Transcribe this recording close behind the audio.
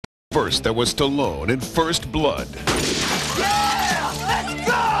First, there was Stallone in First Blood. Yeah! Let's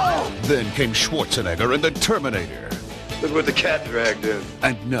go! Then came Schwarzenegger in The Terminator. Look what the cat dragged in.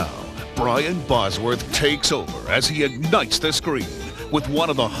 And now, Brian Bosworth takes over as he ignites the screen with one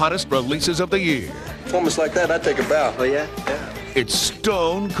of the hottest releases of the year. Performance like that, I'd take a bow. Oh, yeah? Yeah. It's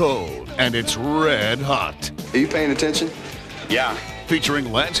Stone Cold, and it's red hot. Are you paying attention? Yeah.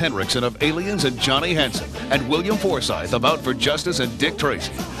 Featuring Lance Henriksen of Aliens and Johnny Hansen, and William Forsythe of Out for Justice and Dick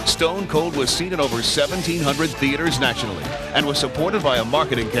Tracy. Stone Cold was seen in over 1,700 theaters nationally and was supported by a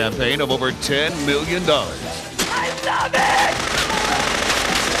marketing campaign of over $10 million. I love it!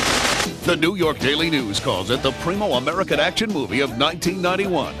 The New York Daily News calls it the primo American action movie of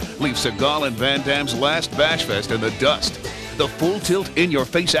 1991, leaves Seagal and Van Damme's last bash fest in the dust. The full-tilt,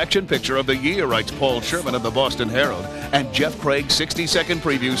 in-your-face action picture of the year, writes Paul Sherman of the Boston Herald. And Jeff Craig's 60-second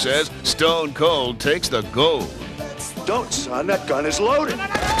preview says Stone Cold takes the gold. Don't, son. That gun is loaded.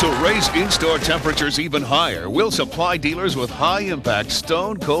 To raise in-store temperatures even higher, we'll supply dealers with high-impact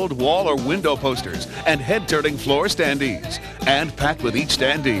Stone Cold wall or window posters and head-turning floor standees. And packed with each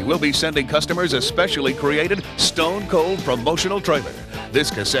standee, we'll be sending customers a specially created Stone Cold promotional trailer. This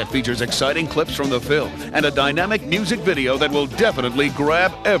cassette features exciting clips from the film and a dynamic music video that will definitely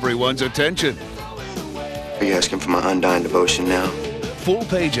grab everyone's attention. Are you asking for my undying devotion now?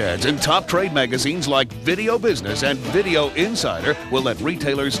 Full-page ads in top trade magazines like Video Business and Video Insider will let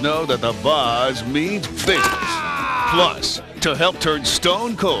retailers know that the buzz means business. Plus, to help turn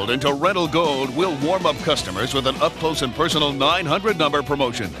Stone Cold into rental gold, we'll warm up customers with an up-close and personal 900 number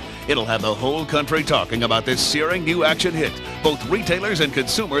promotion. It'll have the whole country talking about this searing new action hit. Both retailers and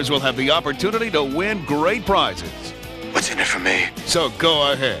consumers will have the opportunity to win great prizes. What's in it for me? So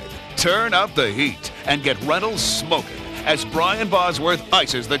go ahead, turn up the heat, and get rentals smoking as Brian Bosworth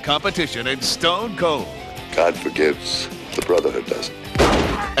ices the competition in Stone Cold. God forgives, the Brotherhood doesn't.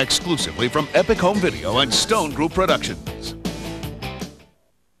 Exclusively from Epic Home Video and Stone Group Productions.